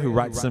area who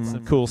writes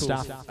some cool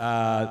stuff.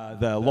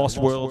 The Lost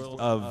World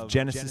of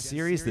Genesis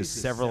series, there's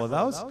several of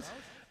those.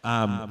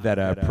 that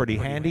are pretty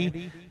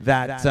handy.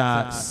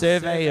 That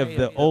survey of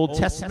the Old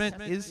Testament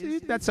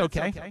that's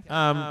okay.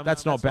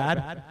 That's not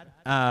bad.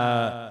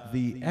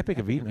 The Epic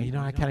of Eden,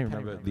 I can't even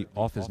remember the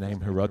author's name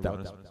who wrote that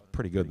one. It's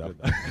pretty good, though.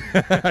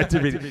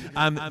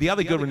 The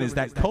other good one is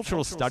that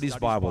Cultural Studies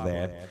Bible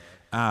there.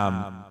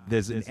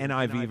 There's an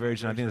NIV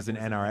version. I think there's an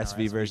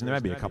NRSV version. There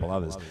might be a couple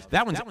others.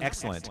 That one's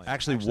excellent.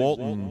 Actually,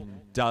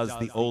 Walton does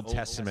the Old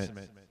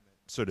Testament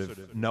sort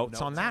of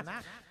notes on that.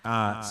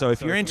 So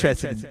if you're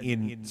interested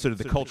in sort of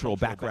the cultural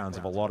backgrounds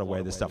of a lot of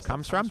where this stuff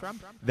comes from,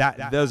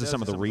 those are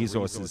some of the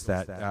resources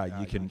that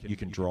you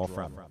can draw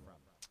from.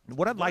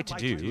 What I'd like to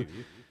do,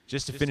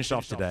 just to finish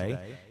off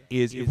today,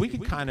 is if we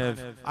could kind of,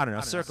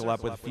 circle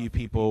up with a few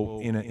people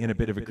in a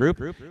bit of a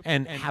group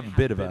and have a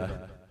bit of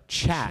a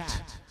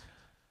chat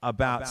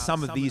about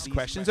some of these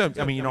questions. You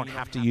don't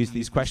have to use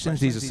these questions.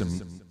 These are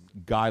some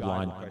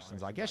guideline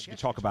questions. I guess you could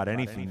talk about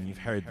anything you've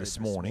heard this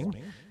morning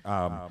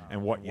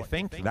and what you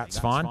think. That's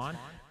fine.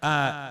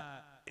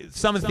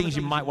 Some of the things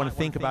you might want to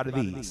think about are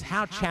these.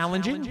 How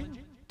challenging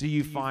do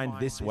you find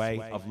this way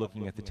of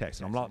looking at the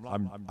text? And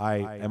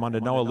I am under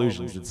no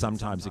illusions that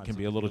sometimes it can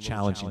be a little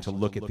challenging to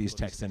look at these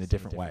texts in a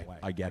different way.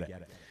 I get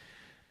it.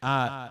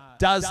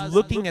 Does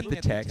looking at the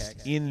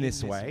text in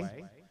this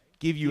way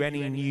give you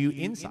any new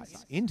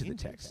insights into the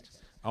text?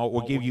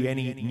 Or give you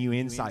any new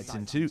insights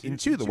into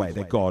the way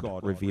that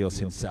God reveals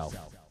himself?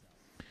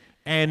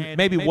 And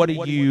maybe what are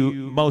you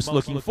most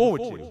looking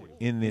forward to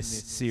in this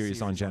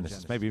series on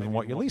Genesis? Maybe even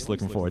what you're least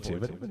looking forward to,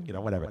 but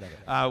whatever.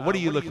 What are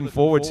you looking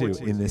forward to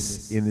in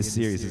this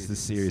series as the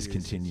series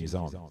continues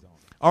on?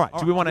 All right,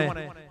 do we want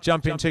to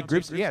jump into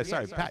groups? Yeah,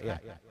 sorry, Pat, yeah.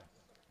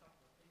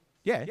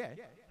 Yeah.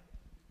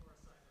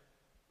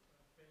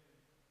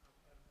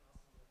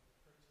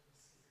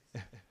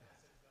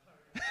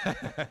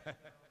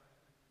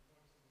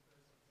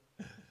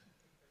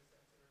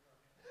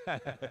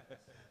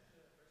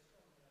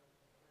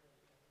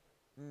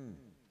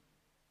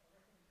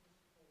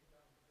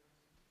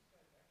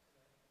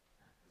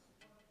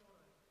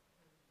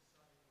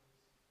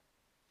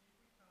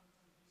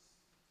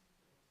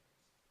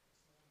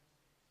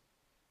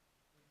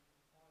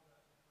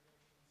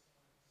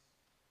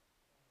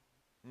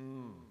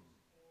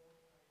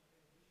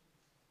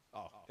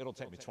 Oh, it'll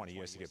take me 20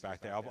 years to get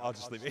back there. I'll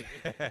just leave it.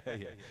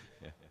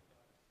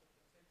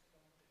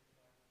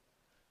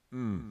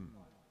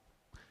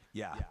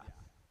 Yeah.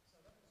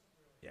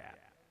 Yeah.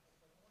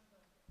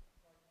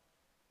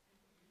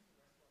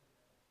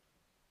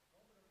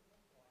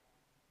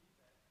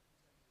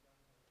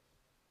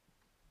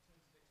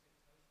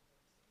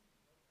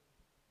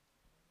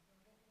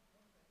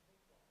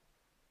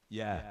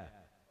 Yeah.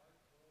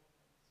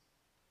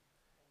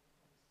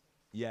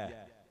 Yeah.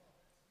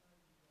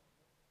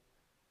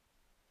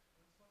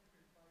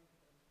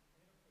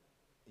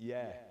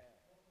 Yeah.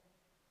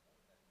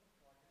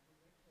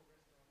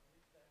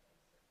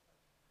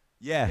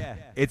 Yeah.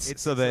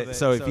 It's so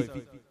if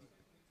you,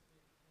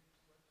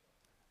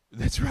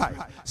 that's right.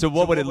 So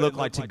what would it look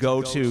like to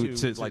go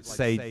to like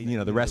say,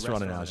 the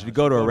restaurant analogy, to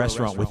go to a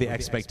restaurant with the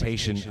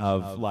expectation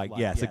of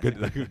it's a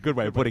good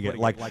way of putting it,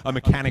 like a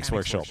mechanics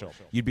workshop.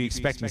 You'd be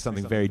expecting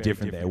something very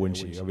different there,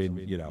 wouldn't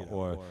you?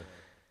 Or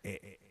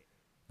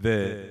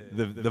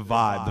the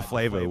vibe, the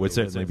flavor would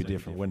certainly be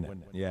different, wouldn't it?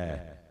 Yeah.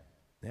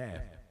 Yeah.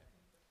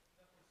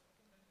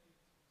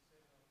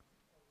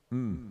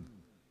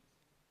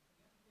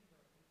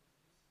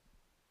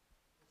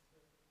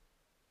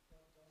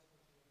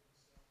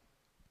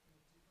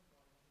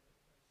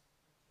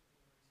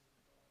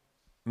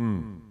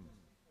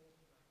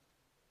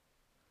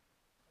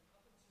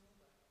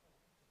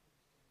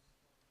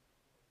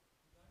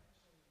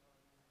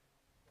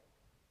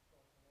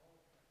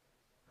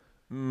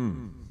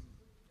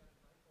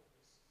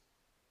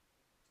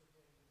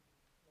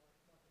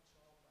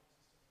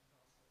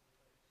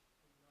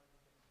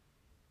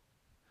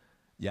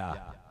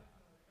 Yeah.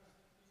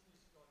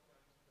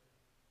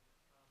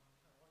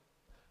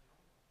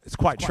 It's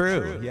quite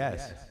true,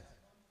 yes.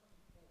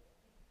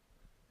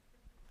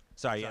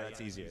 Sorry, yeah, that's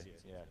easier.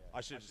 Yeah.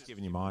 I should have just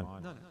given you mine.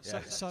 No.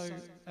 So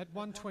at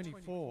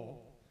 124,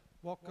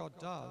 what God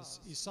does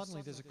is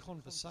suddenly there's a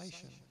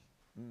conversation.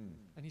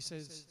 And he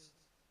says,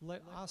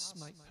 let us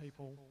make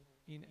people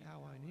in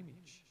our own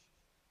image.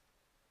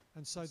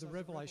 And so the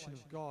revelation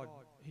of God,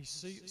 he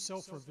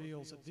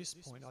self-reveals at this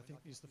point, I think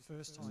is the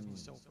first time he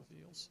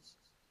self-reveals.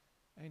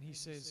 And he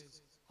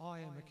says, I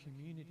am a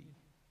community.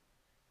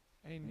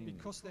 And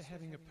because they're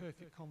having a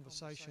perfect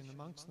conversation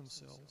amongst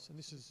themselves, and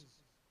this is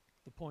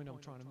the point I'm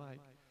trying to make,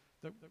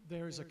 that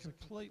there is a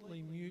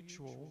completely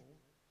mutual,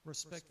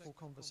 respectful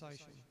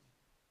conversation.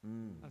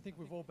 I think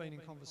we've all been in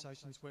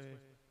conversations where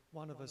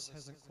one of us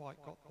hasn't quite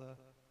got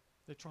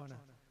they're trying to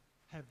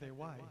have their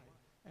way.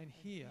 And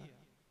here,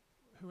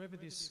 whoever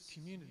this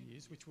community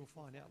is, which we'll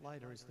find out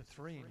later is the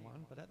three in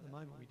one, but at the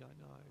moment we don't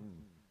know,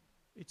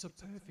 it's a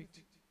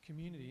perfect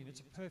community and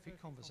it's a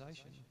perfect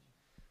conversation.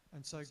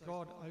 And so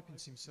God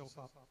opens himself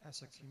up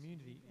as a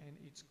community, and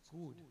it's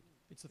good.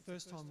 It's the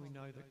first time we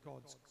know that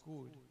God's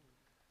good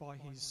by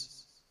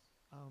his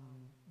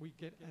we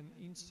get an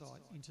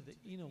insight into the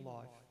inner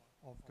life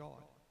of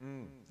God.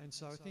 And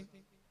so I think,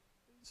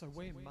 so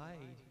we're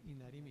made in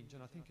that image,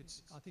 and I think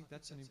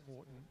that's an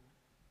important.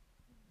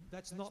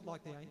 That's not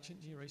like the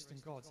ancient Near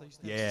Eastern gods. They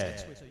used to have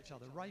sex with each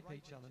other, rape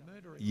each other,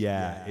 murder each other.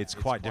 Yeah, it's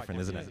quite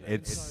different, isn't it?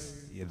 It's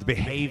the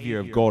behavior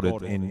of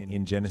God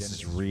in Genesis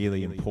is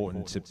really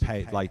important to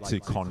pay, like, to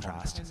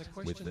contrast And the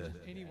question with the. that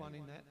anyone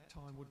in that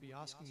time would be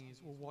asking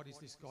is, well, what is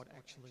this God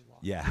actually like?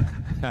 Yeah.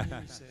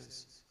 Here he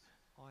says,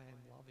 I am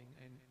loving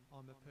and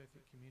I'm a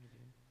perfect community.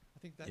 And I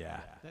think that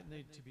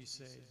needed to be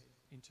said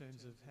in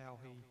terms of how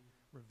he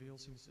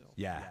reveals himself.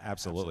 Yeah,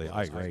 absolutely.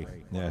 I agree.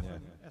 Yeah.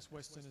 Often, as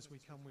Westerners, we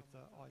come with the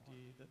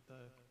idea that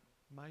the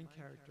main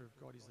character of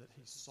God is that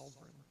he's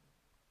sovereign.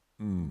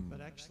 But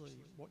actually,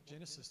 what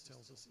Genesis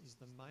tells us is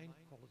the main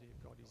quality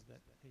of God is that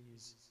he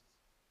is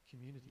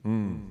community.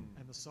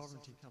 And the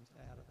sovereignty comes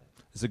out of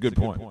that. It's a good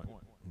point.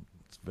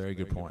 It's a very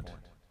good point.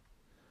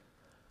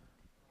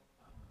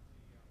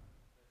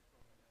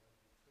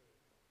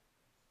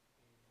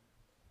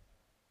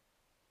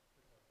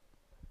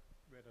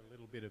 Read a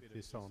little bit of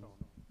this on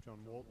John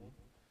Walton,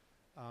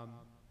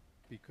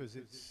 because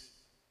it's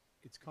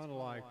kind of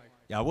like.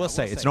 Yeah, I will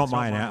say it's not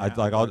my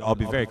like. I'll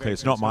be very clear.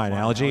 It's not my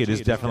analogy. It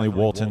is definitely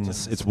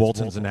Walton's. It's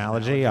Walton's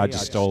analogy. I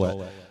just stole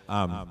it.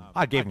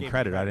 I gave him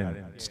credit. I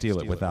didn't steal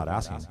it without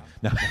asking.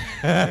 No.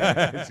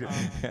 Because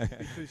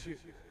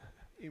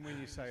when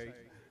you say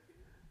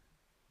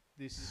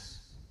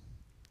this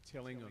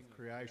telling of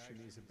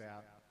creation is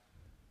about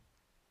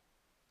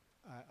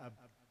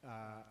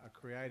a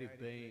creative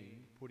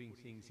being putting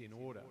things in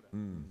order,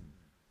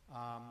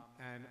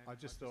 and I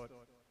just thought.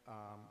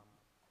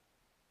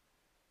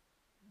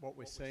 What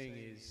we're seeing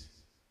is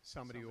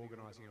somebody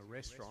organising a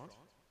restaurant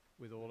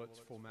with all its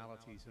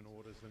formalities and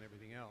orders and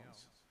everything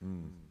else,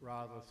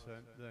 rather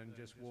than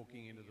just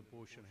walking into the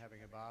bush and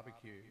having a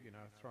barbecue, you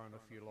know, throwing a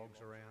few logs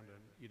around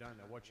and you don't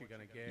know what you're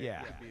going to get.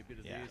 Yeah. It could be a bit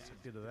of this,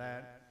 a bit of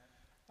that.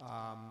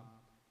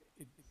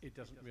 It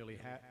doesn't really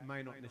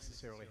may not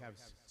necessarily have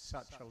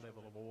such a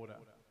level of order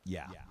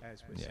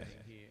as we're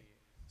seeing here.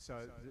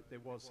 So there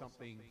was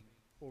something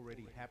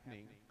already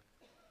happening,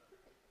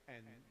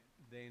 and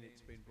then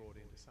it's been brought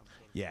into some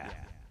sort of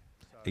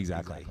so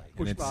exactly.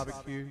 Bush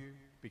barbecue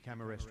became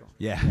a restaurant.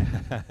 Yeah.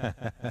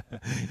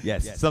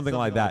 Yes, something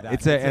like that.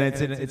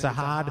 It's a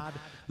hard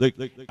look.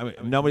 I mean,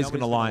 nobody's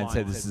going to lie and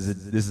say this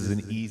is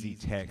an easy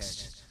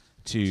text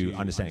to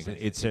understand.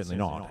 It's certainly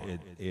not.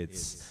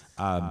 It's.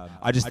 I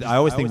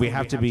always think we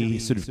have to be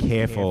sort of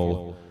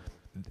careful.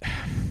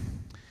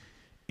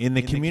 In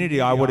the community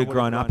I would have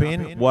grown up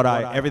in,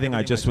 everything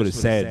I just would have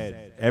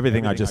said.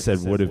 Everything I just said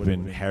would have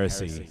been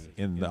heresy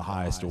in the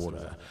highest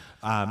order.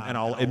 And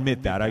I'll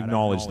admit that. I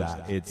acknowledge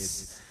that.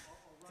 It's...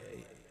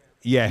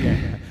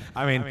 Yeah.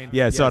 I mean,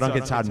 so I don't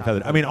get tarred and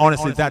feathered. I mean,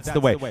 honestly, that's the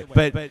way.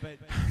 But...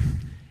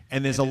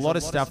 And there's a lot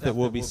of stuff that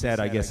will be said,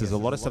 I guess. There's a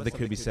lot of stuff that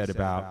could be said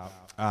about...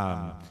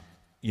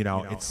 you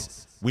know,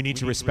 it's... We need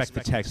to respect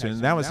the text,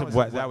 and that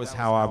was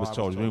how I was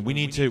told. We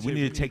need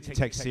to take the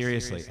text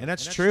seriously, and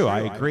that's true. I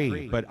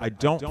agree, but I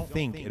don't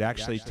think it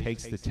actually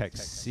takes the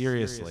text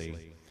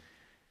seriously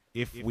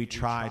if we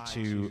try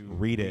to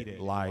read it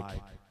like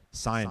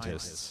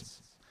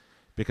scientists,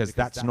 because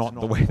that's not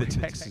the way the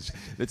text is.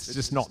 It's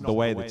just not the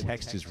way the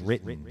text is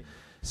written.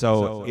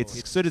 So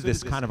it's sort of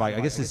this kind of, I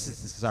guess,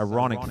 this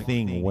ironic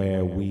thing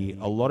where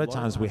a lot of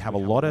times we have a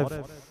lot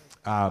of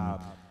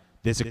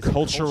there's a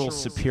cultural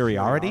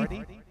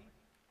superiority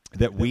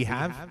that we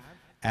have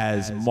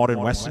as modern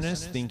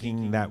Westerners,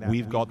 thinking that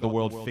we've got the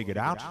world figured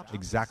out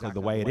exactly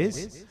the way it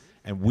is,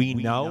 and we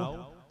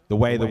know the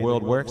way the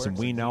world works, and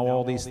we know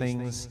all these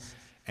things.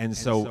 And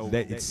so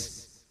that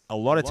it's a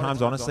lot of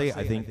times, honestly,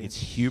 I think it's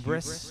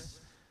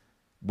hubris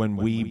when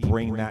we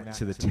bring that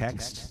to the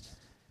text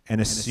and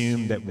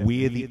assume that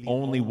we're the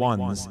only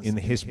ones in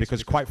the history,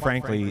 because quite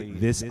frankly,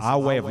 our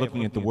way of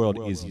looking at the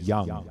world is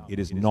young. It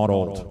is not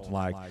old.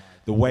 Like,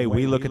 the way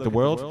we look at the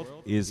world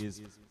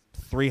is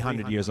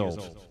 300 years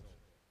old.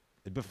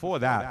 Before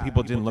that,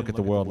 people didn't look at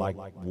the world like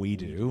we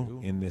do,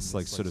 in this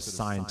like sort of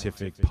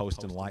scientific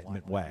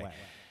post-enlightenment way.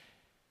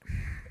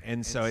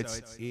 And so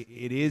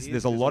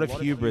there's a lot of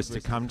hubris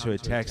to come to a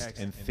text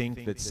and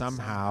think that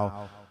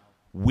somehow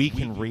we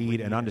can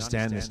read and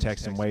understand this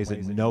text in ways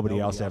that nobody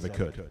else ever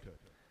could.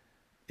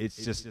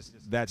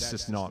 That's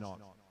just not,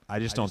 I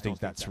just don't think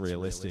that's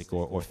realistic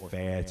or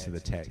fair to the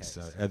text.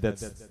 So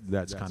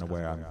that's kind of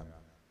where I'm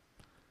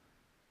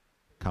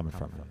coming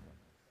from.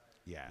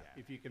 Yeah.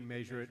 If you can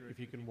measure it, if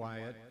you can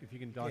weigh it, if you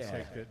can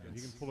dissect it, if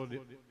you can pull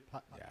it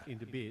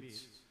into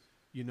bits,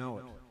 you know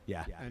it.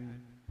 Yeah.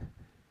 And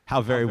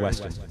how very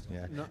Western.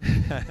 Yeah.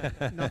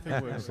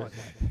 Nothing works like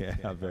that. Yeah,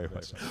 how very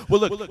Western. Well,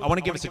 look, I want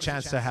to give us a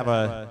chance to have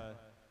a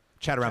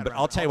chat around, but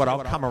I'll tell you what,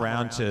 I'll come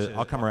around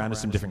to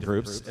some different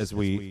groups as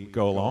we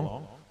go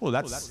along. Oh,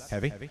 that's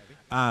heavy.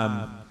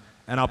 And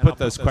I'll put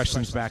those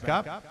questions back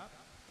up.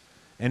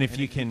 And if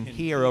you can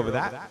hear over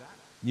that,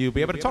 you'll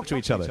be able to talk to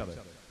each other.